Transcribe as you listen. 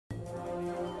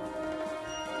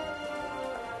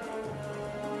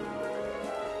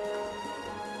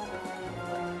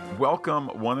Welcome,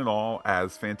 one and all,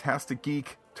 as Fantastic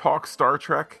Geek talks Star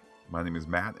Trek. My name is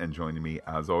Matt, and joining me,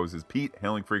 as always, is Pete.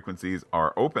 Hailing frequencies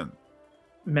are open.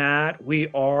 Matt,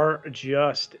 we are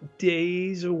just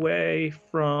days away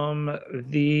from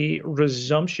the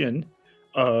resumption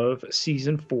of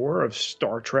season 4 of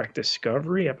Star Trek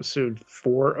Discovery. Episode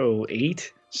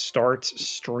 408 starts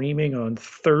streaming on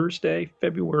Thursday,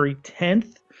 February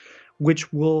 10th,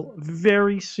 which will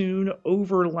very soon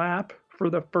overlap for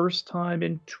the first time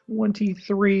in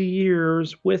 23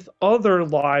 years with other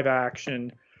live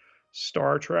action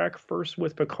Star Trek, first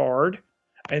with Picard,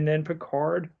 and then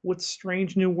Picard with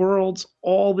Strange New Worlds.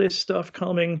 All this stuff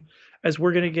coming as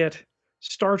we're going to get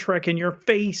Star Trek in your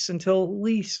face until at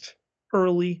least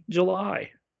early July.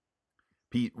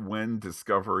 Pete, when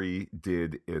Discovery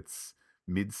did its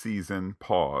mid-season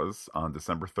pause on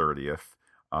December 30th,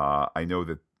 I know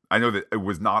that it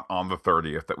was not on the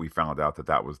 30th that we found out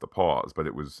that was the pause, but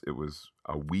it was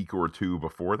a week or two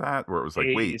before that, where it was like,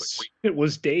 wait, it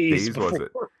was days before. Was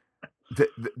it?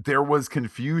 There was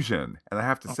confusion, and I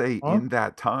have to say, in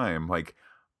that time, like,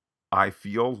 I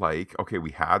feel like, okay,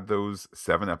 we had those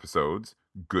 7 episodes,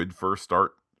 good first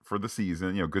start for the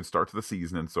season, good start to the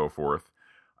season and so forth.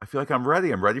 I feel like I'm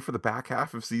ready for the back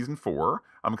half of season 4.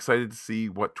 I'm excited to see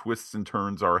what twists and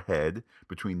turns are ahead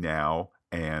between now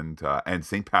and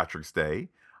St. Patrick's Day,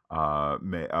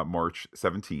 March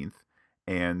 17th,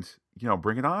 and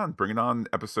bring it on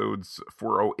episodes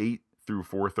 408 through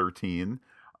 413.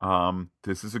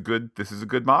 This is a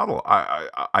good model.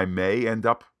 I may end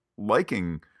up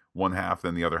liking one half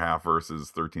than the other half versus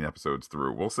 13 episodes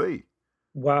through. We'll see.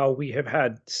 While we have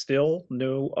had still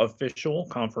no official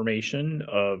confirmation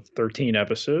of 13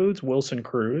 episodes, Wilson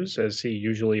Cruz, as he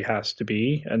usually has to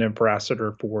be, an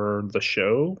ambassador for the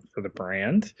show, for the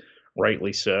brand,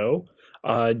 rightly so,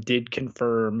 did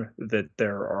confirm that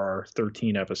there are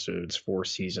 13 episodes for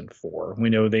season 4. We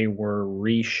know they were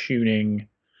reshooting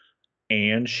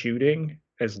and shooting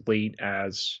as late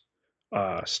as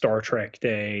Star Trek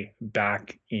Day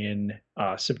back in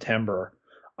September.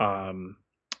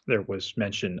 There was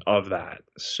mention of that.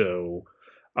 So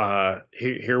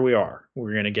here we are.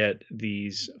 We're going to get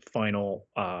these final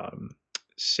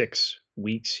 6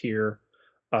 weeks here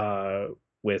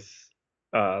with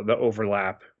the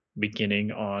overlap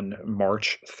beginning on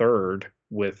March 3rd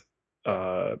with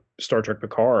Star Trek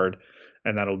Picard,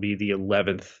 and that'll be the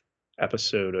 11th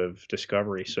episode of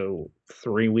Discovery. So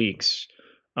 3 weeks,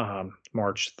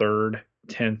 March 3rd,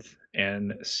 10th,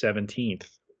 and 17th,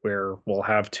 where we'll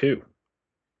have 2.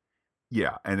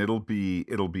 Yeah, and it'll be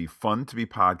fun to be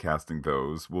podcasting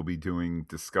those. We'll be doing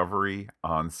Discovery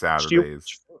on Saturdays.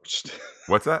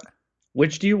 What's that?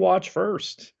 Which do you watch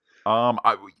first? Pete,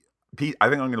 I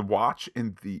think I'm going to watch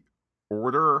in the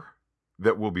order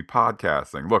that we'll be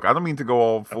podcasting. Look, I don't mean to go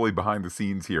all fully behind the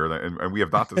scenes here, and we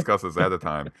have not discussed this ahead of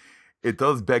time. It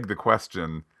does beg the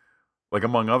question, like,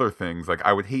 among other things, like,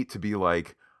 I would hate to be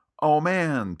like, oh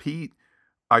man, Pete,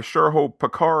 I sure hope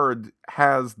Picard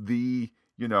has the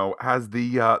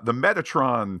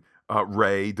Metatron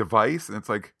Ray device, and it's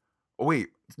like, oh wait,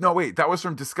 that was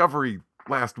from Discovery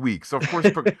last week, so of course,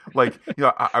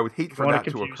 I would hate for that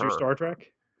to occur. Your Star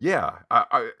Trek? Yeah,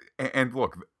 and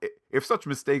look, if such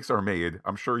mistakes are made,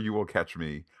 I'm sure you will catch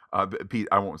me, Pete.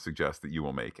 I won't suggest that you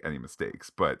will make any mistakes,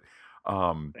 but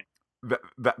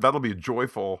that'll be a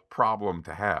joyful problem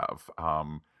to have.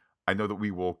 I know that we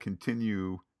will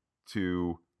continue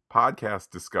to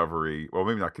podcast Discovery. Well,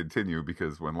 maybe not continue,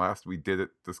 because when last we did it,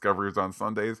 Discovery was on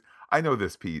Sundays. I know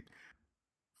this, Pete.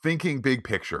 Thinking big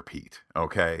picture, Pete,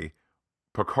 okay?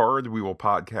 Picard, we will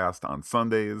podcast on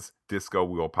Sundays. Disco,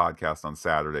 we will podcast on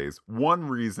Saturdays. One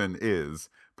reason is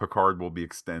Picard will be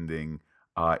extending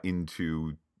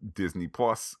into Disney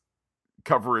Plus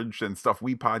coverage and stuff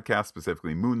we podcast,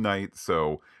 specifically Moon Knight.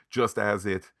 So just as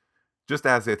it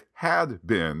had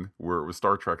been, where it was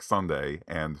Star Trek Sunday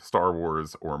and Star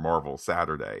Wars or Marvel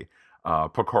Saturday,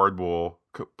 Picard will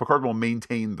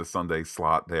maintain the Sunday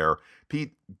slot there.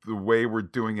 Pete, the way we're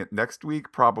doing it next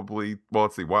week, probably, well,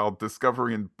 let's see, while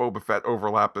Discovery and Boba Fett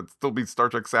overlap, it'd still be Star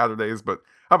Trek Saturdays, but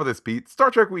how about this, Pete? Star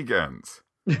Trek weekends.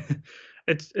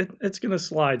 It's going to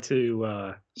slide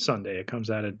to Sunday. It comes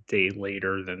out a day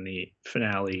later than the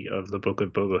finale of the Book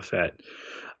of Boba Fett.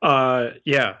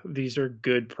 Yeah, these are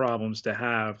good problems to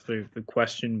have. The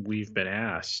question we've been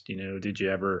asked, did you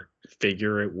ever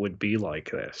figure it would be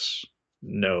like this?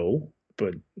 No,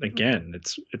 but again,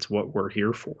 it's what we're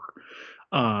here for.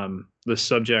 The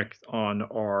subject on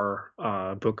our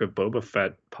Book of Boba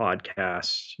Fett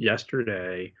podcast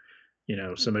yesterday,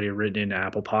 somebody had written in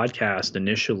Apple Podcast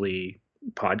initially,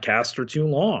 podcasts are too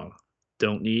long.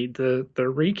 don't need the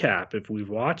recap if we've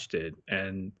watched it,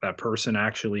 and that person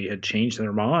actually had changed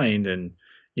their mind and,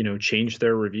 changed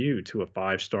their review to a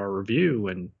 5-star review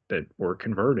and that were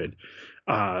converted,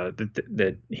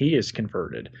 that he is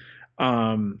converted.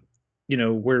 Um,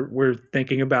 we're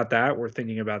thinking about that. We're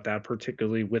thinking about that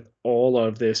particularly with all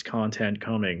of this content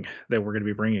coming that we're gonna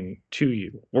be bringing to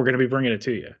you. We're gonna be bringing it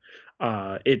to you.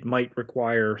 It might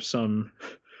require some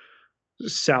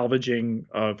salvaging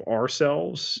of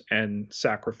ourselves and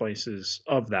sacrifices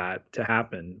of that to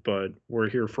happen, but we're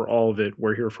here for all of it.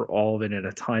 We're here for all of it in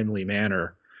a timely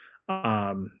manner,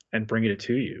 and bringing it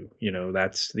to you.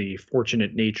 That's the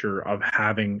fortunate nature of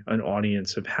having an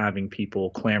audience, of having people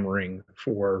clamoring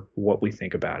for what we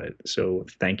think about it. So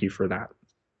thank you for that.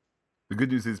 The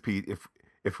good news is, Pete,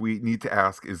 if we need to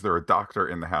ask, is there a doctor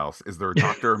in the house? Is there a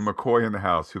Dr. McCoy in the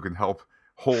house who can help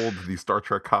hold the Star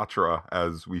Trek Katra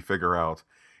as we figure out,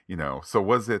 So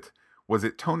was it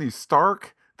Tony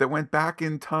Stark that went back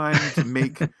in time to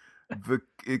make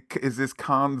is this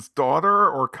Khan's daughter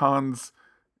or Khan's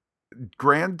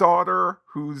granddaughter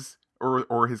who's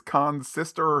or his Khan's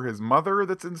sister or his mother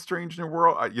that's in Strange New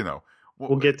World?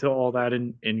 We'll get to all that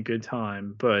in good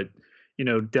time, but,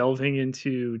 delving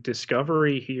into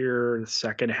Discovery here, the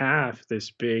second half,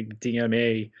 this big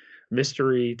DMA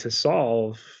mystery to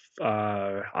solve,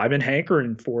 I've been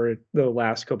hankering for it the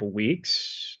last couple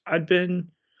weeks. I've been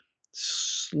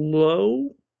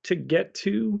slow to get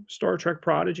to Star Trek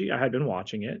Prodigy. I had been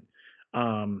watching it.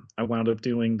 I wound up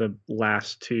doing the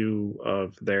last 2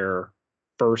 of their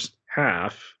first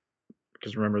half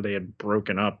because remember they had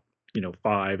broken up,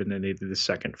 5 and then they did the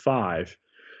second 5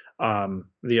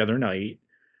 the other night.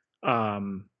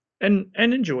 And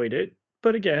enjoyed it.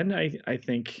 But again, I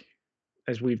think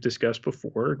as we've discussed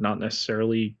before, not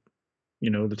necessarily,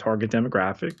 the target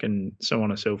demographic and so on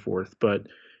and so forth, but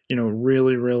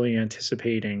really, really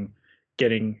anticipating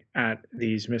getting at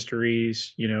these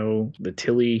mysteries, the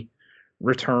Tilly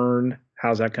return,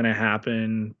 how's that going to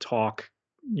happen? Talk,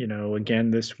 again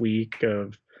this week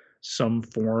of some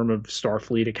form of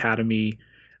Starfleet Academy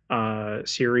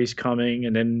series coming.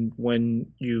 And then when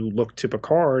you look to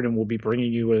Picard, and we'll be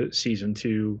bringing you a season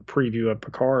 2 preview of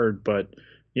Picard, but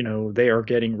they are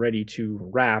getting ready to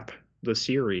wrap the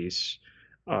series.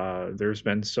 There's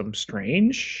been some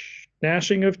strange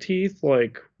gnashing of teeth,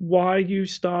 like why you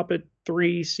stop at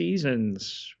 3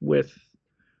 seasons with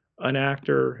an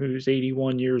actor who's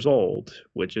 81 years old,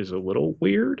 which is a little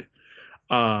weird.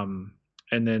 Um,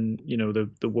 and then, the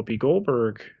Whoopi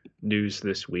Goldberg news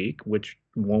this week, which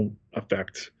won't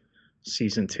affect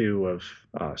season 2 of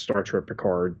Star Trek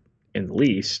Picard in the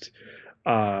least.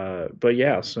 But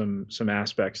yeah, some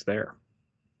aspects there.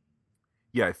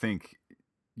 Yeah, I think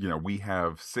we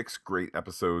have 6 great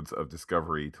episodes of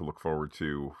Discovery to look forward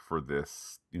to for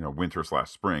this,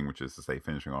 winter/spring, which is to say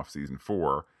finishing off season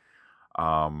 4.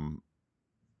 Um,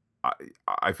 I,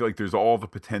 I feel like there's all the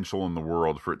potential in the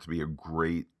world for it to be a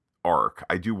great arc.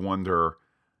 I do wonder,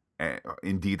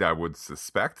 indeed, I would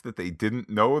suspect that they didn't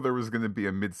know there was going to be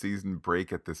a mid-season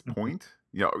break at this point.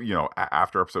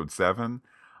 After episode 7.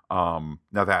 Now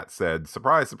that said,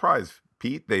 surprise, surprise,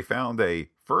 Pete, they found a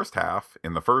first half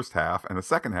in the first half and a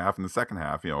second half in the second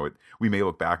half. We may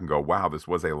look back and go, wow, this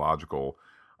was a logical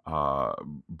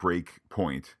break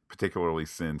point, particularly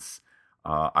since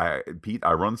Pete,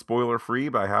 I run spoiler free,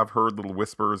 but I have heard little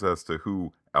whispers as to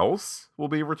who else will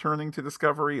be returning to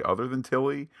Discovery other than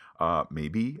Tilly,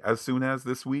 maybe as soon as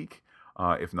this week,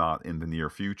 if not in the near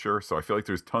future. So I feel like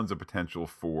there's tons of potential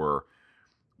for,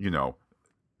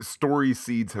 story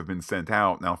seeds have been sent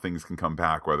out. Now things can come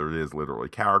back, whether it is literally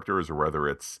characters or whether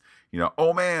it's,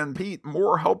 oh man, Pete,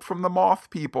 more help from the moth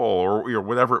people, or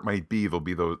whatever it might be. There'll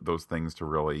be those things to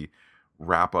really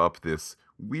wrap up this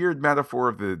weird metaphor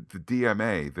of the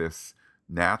DMA, this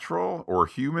natural or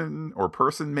human or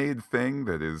person-made thing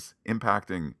that is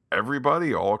impacting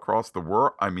everybody all across the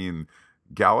world. I mean,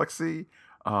 galaxy.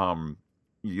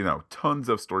 Tons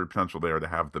of story potential there to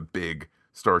have the big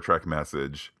Star Trek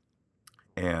message.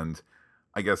 And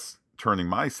I guess turning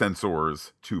my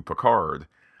sensors to Picard,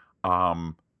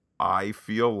 I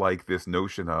feel like this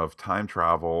notion of time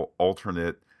travel,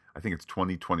 alternate, I think it's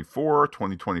 2024,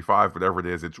 2025, whatever it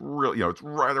is, it's real, it's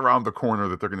right around the corner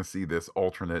that they're going to see this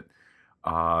alternate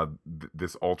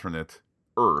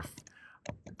Earth.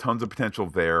 Tons of potential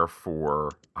there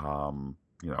for,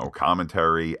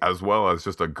 commentary, as well as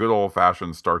just a good old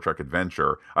fashioned Star Trek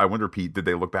adventure. I wonder, Pete, did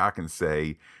they look back and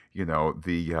say,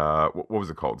 what was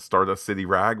it called? Stardust City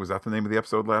Rag? Was that the name of the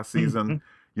episode last season?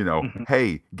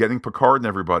 Hey, getting Picard and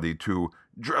everybody to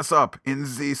dress up in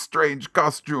these strange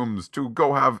costumes to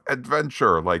go have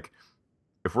adventure. Like,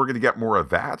 if we're going to get more of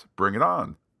that, bring it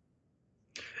on.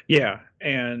 Yeah,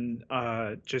 and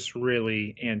just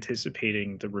really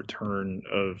anticipating the return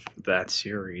of that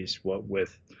series. What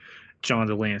with John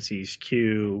Delancey's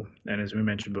Q, and as we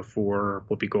mentioned before,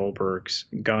 Whoopi Goldberg's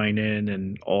Guinan,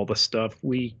 and all the stuff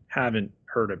we haven't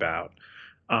heard about.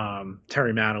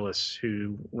 Terry Matalis,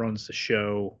 who runs the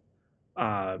show,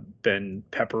 been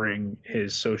peppering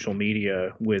his social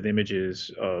media with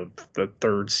images of the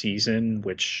third season,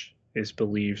 which is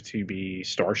believed to be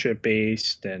Starship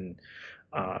based. And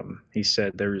he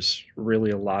said there's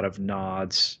really a lot of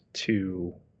nods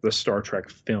to the Star Trek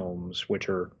films, which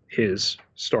are his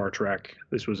Star Trek.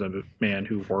 This was a man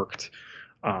who worked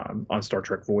on Star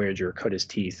Trek Voyager, cut his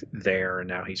teeth there, and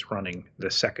now he's running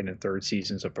the second and third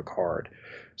seasons of Picard.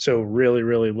 So really,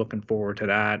 really looking forward to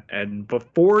that. And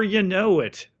before you know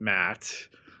it, Matt,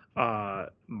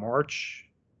 March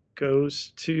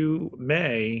goes to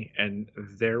May, and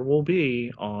there will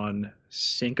be on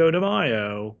Cinco de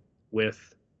Mayo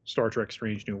with Star Trek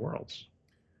Strange New Worlds.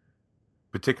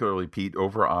 Particularly, Pete,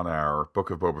 over on our Book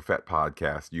of Boba Fett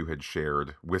podcast, you had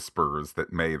shared whispers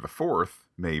that May the 4th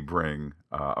may bring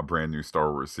a brand new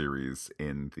Star Wars series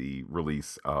in the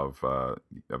release of the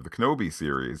Kenobi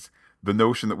series. The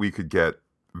notion that we could get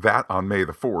that on May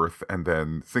the 4th and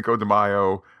then Cinco de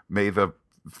Mayo, May the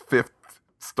 5th,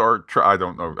 Star Trek. I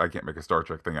don't know. I can't make a Star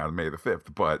Trek thing out of May the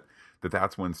 5th, but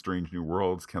that's when Strange New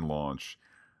Worlds can launch.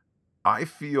 I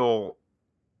feel,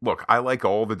 look, I like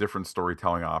all the different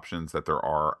storytelling options that there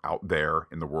are out there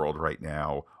in the world right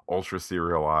now, ultra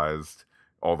serialized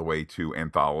all the way to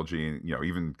anthology, and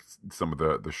even some of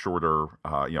the shorter,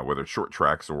 whether it's short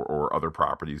treks or other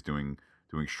properties doing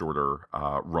shorter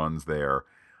runs there.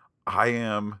 I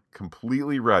am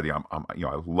completely ready.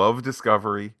 I love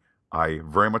Discovery. I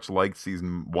very much liked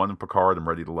season 1 of Picard. I'm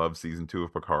ready to love season 2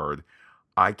 of Picard.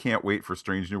 I can't wait for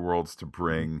Strange New Worlds to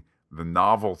bring the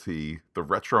novelty, the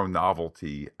retro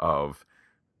novelty of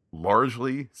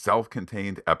largely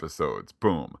self-contained episodes.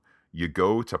 Boom. You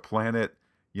go to planet,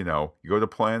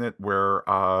 where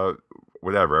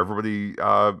whatever, everybody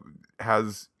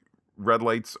has red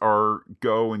lights are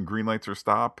go and green lights are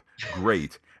stop.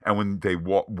 Great. And when they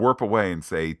warp away and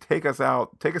say, take us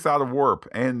out of warp,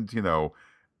 and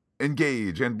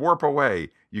engage and warp away,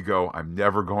 you go, I'm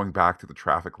never going back to the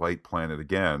traffic light planet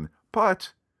again.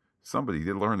 But somebody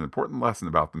did learn an important lesson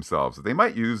about themselves that they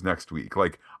might use next week.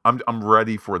 Like, I'm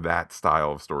ready for that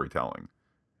style of storytelling.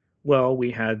 Well,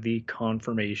 we had the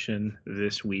confirmation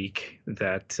this week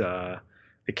that the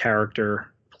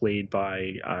character played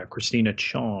by Christina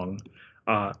Chong,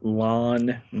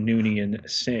 Lon Noonien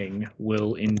Singh,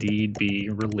 will indeed be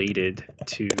related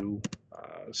to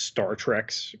Star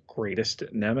Trek's greatest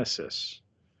nemesis.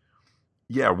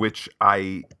 Yeah, which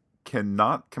I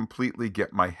cannot completely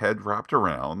get my head wrapped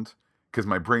around, because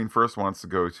my brain first wants to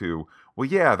go to, well,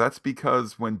 yeah, that's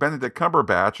because when Benedict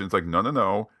Cumberbatch, and it's like, no, no,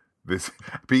 no. This,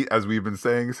 Pete, as we've been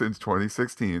saying since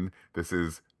 2016, this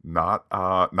is not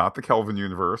the Kelvin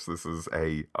universe. This is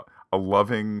a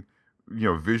loving,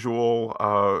 visual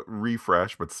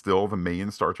refresh, but still the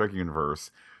main Star Trek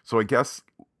universe. So I guess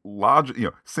logic,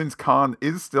 since Khan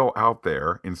is still out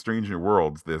there in Strange New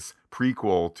Worlds, this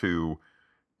prequel to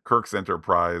Kirk's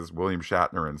Enterprise, William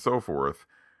Shatner, and so forth.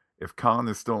 If Khan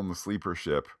is still in the sleeper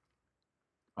ship,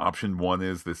 option one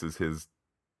is this is his,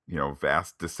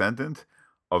 vast descendant.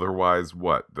 Otherwise,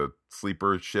 what? The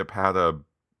sleeper ship had a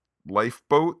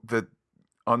lifeboat that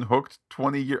unhooked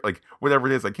 20 years, like whatever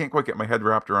it is. I can't quite get my head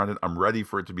wrapped around it. I'm ready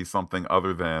for it to be something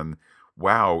other than,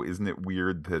 wow, isn't it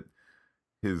weird that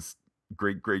his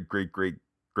great great great great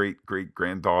great great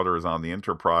granddaughter is on the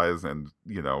Enterprise, and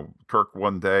Kirk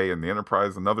one day and the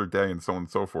Enterprise another day, and so on and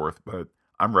so forth. But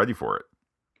I'm ready for it.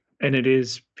 And it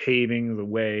is paving the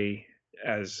way,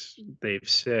 as they've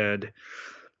said,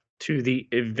 to the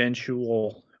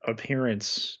eventual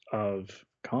appearance of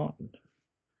Khan.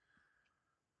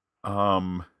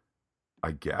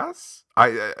 I guess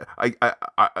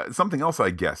something else.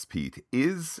 I guess, Pete,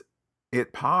 is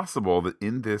it possible that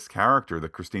in this character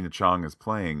that Christina Chong is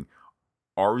playing,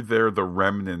 are there the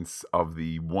remnants of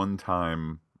the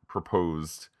one-time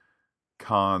proposed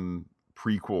Khan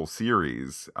prequel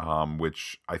series,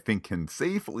 which I think can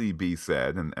safely be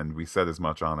said, and we said as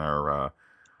much on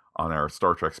our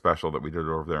Star Trek special that we did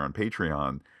over there on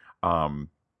Patreon.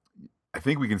 I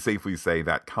think we can safely say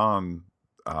that Khan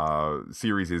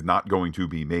series is not going to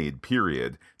be made,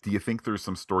 period. Do you think there's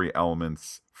some story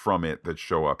elements from it that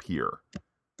show up here?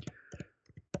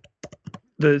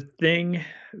 The thing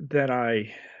that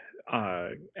I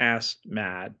asked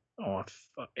Matt off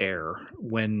air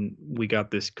when we got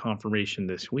this confirmation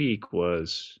this week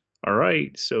was, all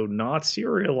right, so not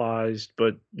serialized,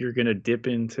 but you're going to dip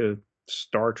into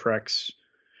Star Trek's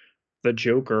the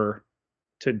Joker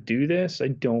to do this, I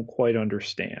don't quite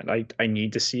understand. I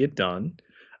need to see it done.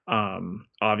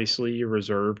 Obviously, you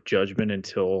reserve judgment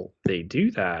until they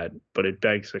do that, but it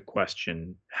begs the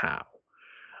question how.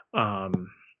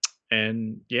 Um,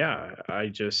 and yeah, I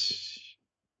just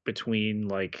between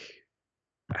like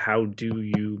how do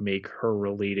you make her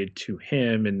related to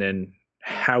him, and then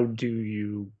how do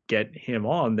you get him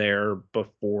on there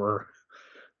before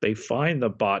they find the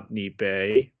Botany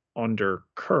Bay under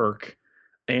Kirk,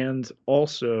 and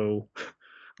also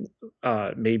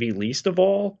maybe least of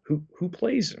all, who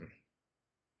plays him?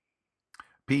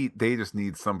 Pete, they just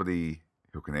need somebody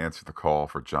who can answer the call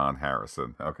for John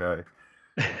Harrison. Okay.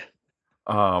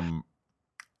 Um,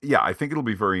 yeah, I think it'll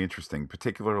be very interesting,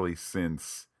 particularly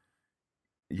since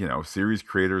series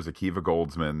creators Akiva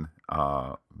Goldsman,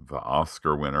 the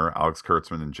Oscar winner, Alex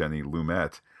Kurtzman, and Jenny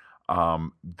Lumet,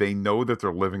 they know that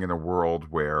they're living in a world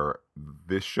where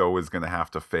this show is going to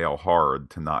have to fail hard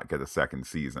to not get a second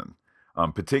season.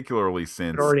 Particularly It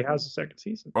since already has a second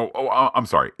season. I'm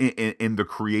sorry. In the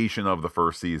creation of the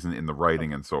first season, in the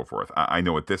writing and so forth, I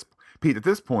know Pete, at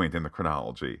this point in the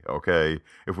chronology, okay,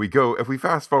 if we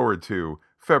fast forward to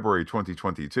February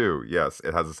 2022, yes,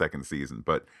 it has a second season.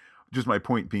 But just my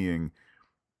point being,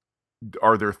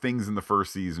 are there things in the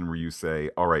first season where you say,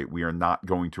 all right, we are not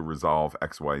going to resolve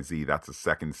XYZ? That's a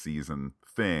second season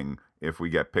thing. If we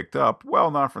get picked up,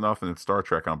 well, not for nothing, it's Star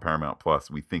Trek on Paramount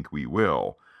Plus. We think we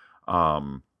will.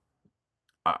 Um,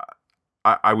 I,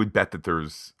 I would bet that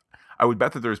there's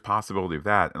possibility of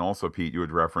that. And also, Pete, you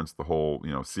had referenced the whole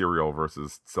serial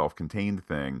versus self-contained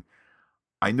thing.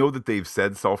 I know that they've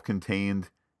said self-contained,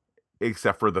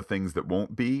 except for the things that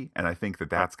won't be, and I think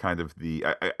that that's kind of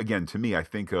again, to me, I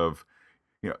think of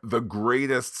the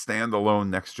greatest standalone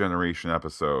Next Generation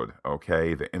episode.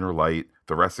 Okay, the Inner Light,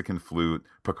 the Resican Flute,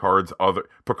 Picard,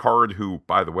 who,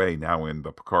 by the way, now in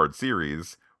the Picard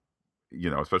series,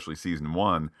 especially season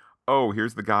one. Oh,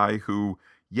 here's the guy who,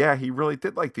 yeah, he really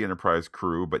did like the Enterprise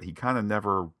crew, but he kind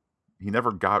of he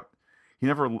never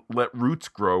let roots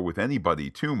grow with anybody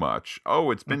too much.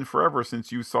 Oh, it's been forever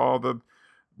since you saw the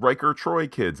Riker Troy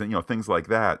kids, and things like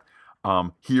that.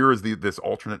 Here is this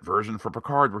alternate version for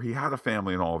Picard where he had a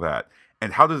family and all that.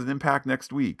 And how does it impact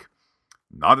next week?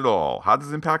 Not at all. How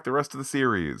does it impact the rest of the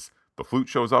series? The flute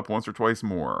shows up once or twice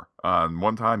more. And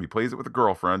one time he plays it with a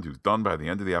girlfriend who's done by the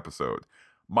end of the episode.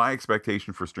 My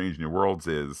expectation for Strange New Worlds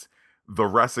is the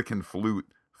Resican flute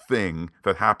thing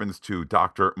that happens to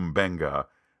Dr. Mbenga.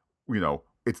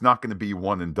 It's not going to be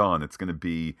one and done. It's going to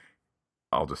be,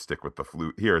 I'll just stick with the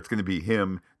flute here. It's going to be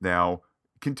him now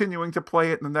continuing to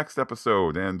play it in the next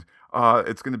episode, and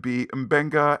it's going to be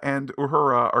Mbenga and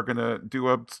Uhura are going to do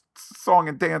a song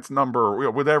and dance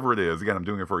number, whatever it is. Again, I'm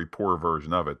doing a very poor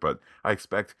version of it, but I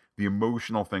expect the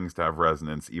emotional things to have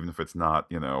resonance, even if it's not,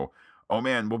 oh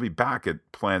man, we'll be back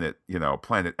at Planet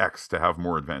X to have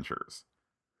more adventures.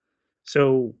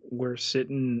 So we're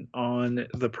sitting on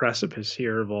the precipice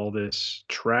here of all this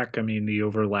trek. I mean, the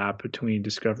overlap between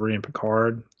Discovery and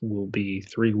Picard will be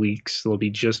 3 weeks. There'll be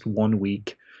just 1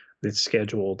 week that's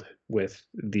scheduled with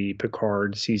the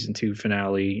Picard season two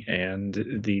finale and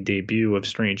the debut of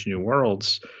Strange New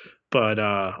Worlds. But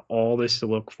all this to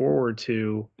look forward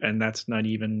to, and that's not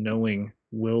even knowing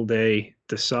will they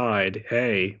decide,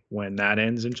 hey, when that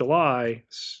ends in July,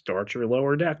 start your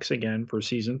lower decks again for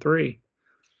season three.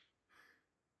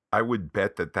 I would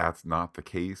bet that that's not the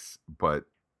case, but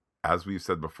as we've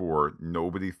said before,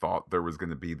 nobody thought there was going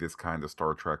to be this kind of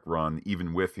Star Trek run,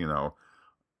 even with, all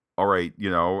right,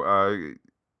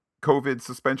 COVID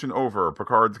suspension over.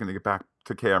 Picard's going to get back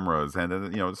to cameras, and then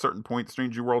at a certain point,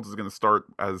 Strange New Worlds is going to start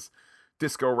as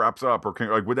Disco wraps up, or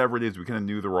like whatever it is. We kind of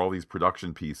knew there were all these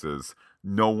production pieces.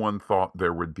 No one thought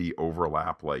there would be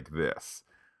overlap like this.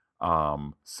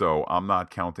 So I'm not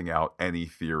counting out any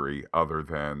theory other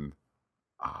than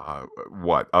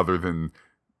other than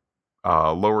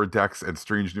Lower Decks and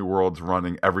Strange New Worlds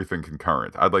running everything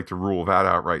concurrent. I'd like to rule that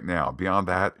out right now. Beyond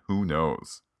that, who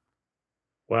knows?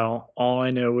 Well, all I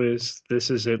know is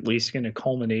this is at least going to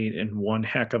culminate in one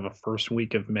heck of a first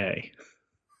week of May.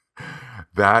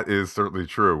 That is certainly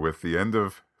true. With the end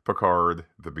of Picard,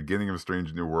 the beginning of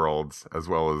Strange New Worlds, as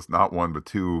well as not one but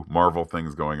two Marvel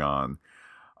things going on.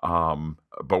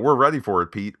 But we're ready for it,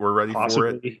 Pete. We're ready for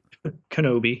it. Possibly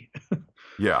Kenobi.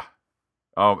 Yeah.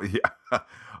 Yeah. A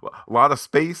lot of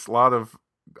space, a lot of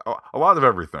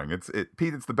everything.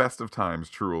 Pete, it's the best of times,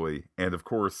 truly. And of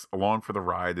course, along for the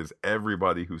ride is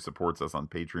everybody who supports us on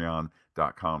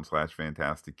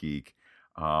patreon.com/fantasticgeek.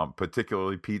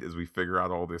 Particularly Pete, as we figure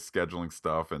out all this scheduling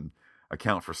stuff and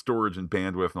account for storage and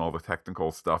bandwidth and all the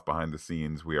technical stuff behind the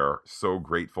scenes. We are so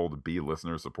grateful to be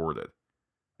listener supported.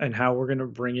 and how we're going to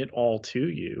bring it all to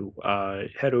you.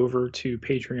 Head over to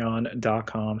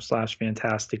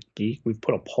patreon.com/fantastic geek. We've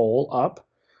put a poll up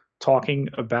talking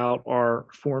about our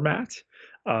format.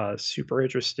 Super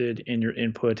interested in your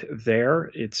input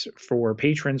there. It's for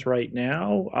patrons right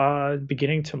now.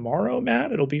 Beginning tomorrow,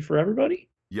 Matt, it'll be for everybody.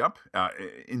 Yep.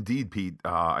 Indeed, Pete.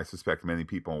 I suspect many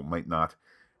people might not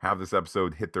have this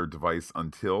episode hit their device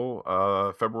until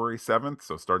February 7th.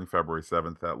 So starting February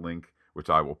 7th, that link, which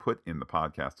I will put in the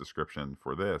podcast description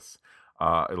for this,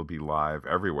 it'll be live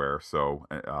everywhere. So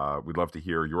we'd love to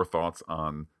hear your thoughts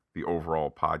on the overall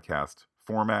podcast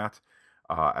format,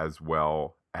 as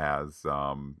well as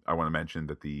I want to mention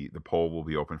that the poll will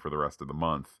be open for the rest of the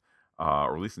month.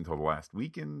 Or at least until the last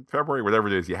week in February, whatever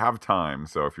it is, you have time.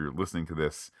 So if you're listening to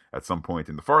this at some point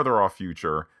in the farther off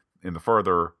future, is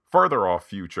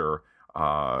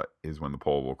when the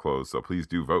poll will close. So please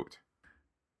do vote.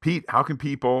 Pete, how can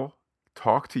people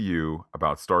talk to you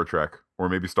about Star Trek or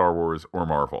maybe Star Wars or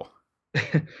Marvel?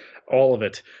 All of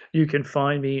it. You can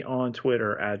find me on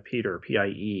Twitter at Peter,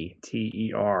 Pieter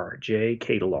J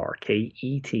Ketelaar,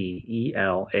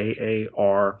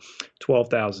 Ketelaar.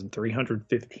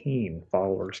 12,315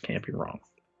 followers. Can't be wrong.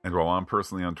 And while I'm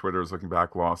personally on Twitter as Looking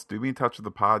Back Lost, do be in touch with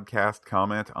the podcast.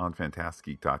 Comment on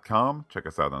fantasticgeek.com. Check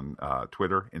us out on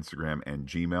Twitter, Instagram, and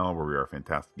Gmail, where we are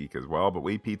Fantastic Geek as well. But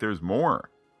wait, Pete, there's more.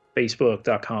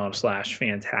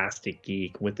 Facebook.com/Fantastic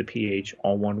Geek with the PH,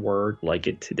 all one word, like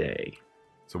it today.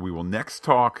 So we will next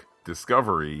talk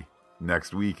Discovery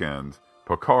next weekend,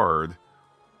 Picard,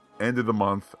 end of the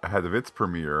month ahead of its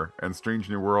premiere, and Strange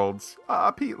New Worlds,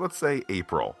 Pete, let's say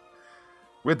April.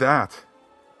 With that,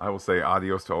 I will say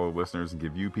adios to all the listeners and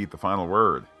give you, Pete, the final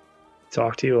word.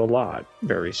 Talk to you a lot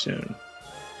very soon.